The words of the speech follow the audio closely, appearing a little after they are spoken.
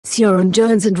Suranne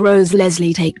Jones and Rose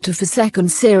Leslie take to for second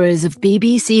series of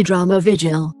BBC drama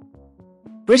Vigil.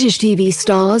 British TV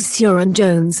stars Suranne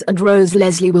Jones and Rose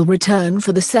Leslie will return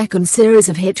for the second series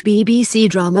of hit BBC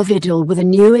drama Vigil with a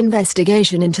new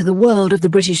investigation into the world of the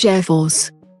British Air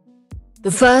Force.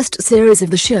 The first series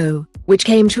of the show, which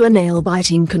came to a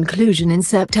nail-biting conclusion in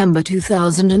September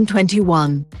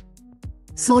 2021,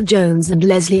 saw Jones and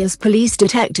Leslie as police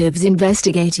detectives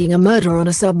investigating a murder on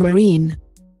a submarine.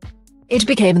 It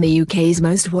became the UK's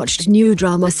most watched new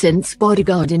drama since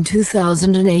Bodyguard in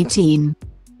 2018.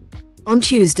 On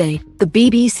Tuesday, the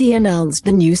BBC announced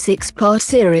the new 6-part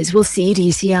series will see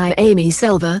DCI Amy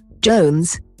Selva,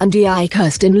 Jones, and DI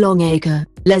Kirsten Longacre,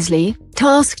 Leslie,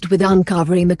 tasked with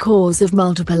uncovering the cause of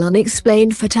multiple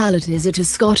unexplained fatalities at a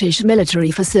Scottish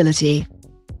military facility.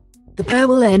 The pair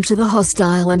will enter the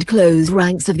hostile and close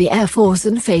ranks of the Air Force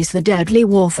and face the deadly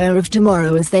warfare of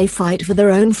tomorrow as they fight for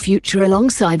their own future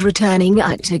alongside returning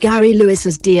actor Gary Lewis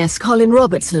as DS Colin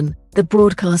Robertson, the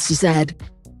broadcaster said.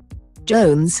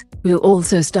 Jones, who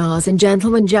also stars in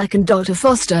Gentleman Jack and Dr.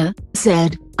 Foster,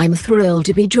 said, "I'm thrilled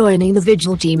to be joining the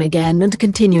Vigil team again and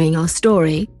continuing our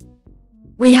story.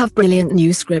 We have brilliant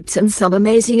new scripts and some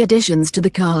amazing additions to the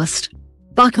cast.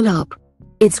 Buckle up.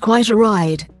 It's quite a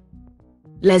ride."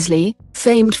 Leslie,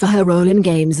 famed for her role in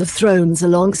Games of Thrones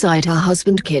alongside her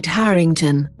husband Kit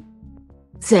Harington,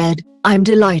 said, "I'm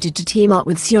delighted to team up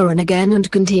with Suranne again and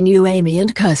continue Amy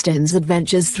and Kirsten's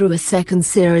adventures through a second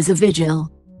series of Vigil.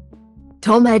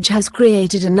 Tom Edge has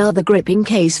created another gripping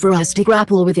case for us to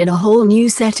grapple with in a whole new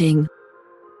setting."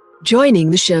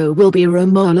 Joining the show will be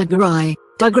Romola Garai,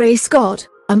 Dougray Scott,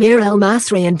 Amir El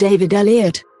Masri and David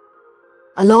Elliott,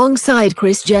 alongside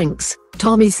Chris Jenks,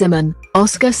 Tommy Simon,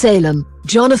 Oscar Salem,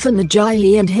 Jonathan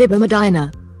Najaili and Hiba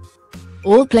Medina,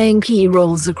 all playing key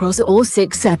roles across all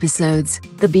 6 episodes,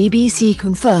 the BBC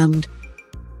confirmed.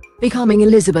 Becoming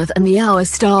Elizabeth and the Hour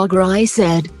star Garai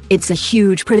said, "It's a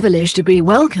huge privilege to be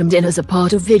welcomed in as a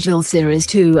part of Vigil Series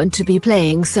 2 and to be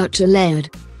playing such a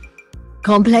layered,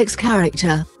 complex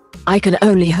character. I can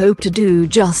only hope to do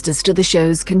justice to the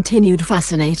show's continued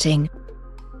fascinating,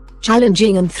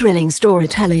 challenging and thrilling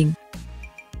storytelling."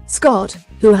 Scott,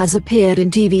 who has appeared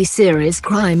in TV series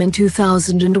Crime and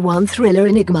 2001 thriller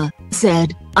Enigma,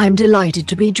 said, "I'm delighted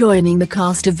to be joining the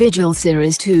cast of Vigil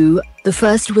Series 2, the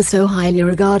first was so highly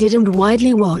regarded and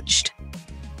widely watched.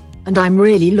 And I'm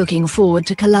really looking forward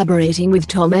to collaborating with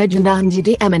Tom Edge and Andy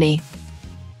D'Emini.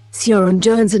 Suranne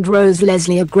Jones and Rose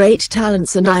Leslie are great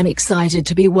talents and I'm excited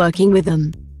to be working with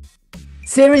them."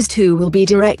 Series 2 will be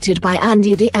directed by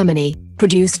Andy D'Emini,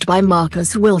 produced by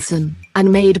Marcus Wilson, and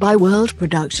made by World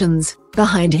Productions,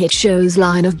 behind hit shows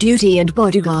Line of Duty and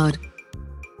Bodyguard.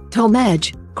 Tom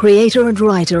Edge, creator and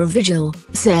writer of Vigil,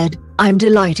 said, "I'm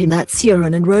delighted that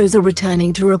Suranne and Rose are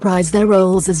returning to reprise their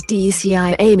roles as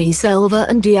DCI Amy Selva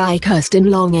and DI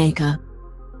Kirsten Longacre.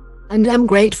 And I'm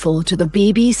grateful to the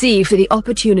BBC for the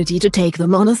opportunity to take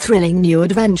them on a thrilling new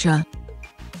adventure."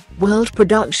 World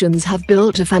Productions have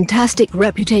built a fantastic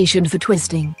reputation for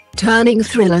twisting, turning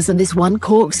thrillers, and this one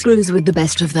corkscrews with the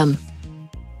best of them.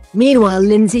 Meanwhile,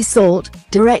 Lindsay Salt,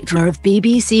 director of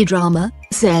BBC drama,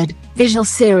 said, "Vigil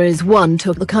Series 1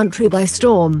 took the country by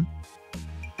storm.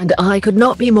 And I could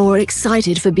not be more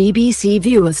excited for BBC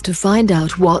viewers to find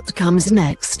out what comes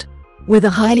next. With a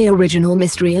highly original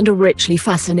mystery and a richly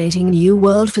fascinating new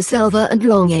world for Selva and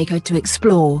Longacre to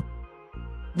explore.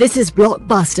 This is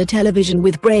blockbuster television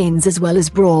with brains as well as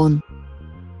brawn."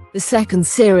 The second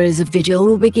series of Vigil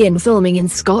will begin filming in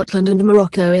Scotland and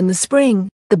Morocco in the spring,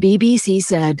 the BBC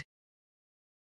said.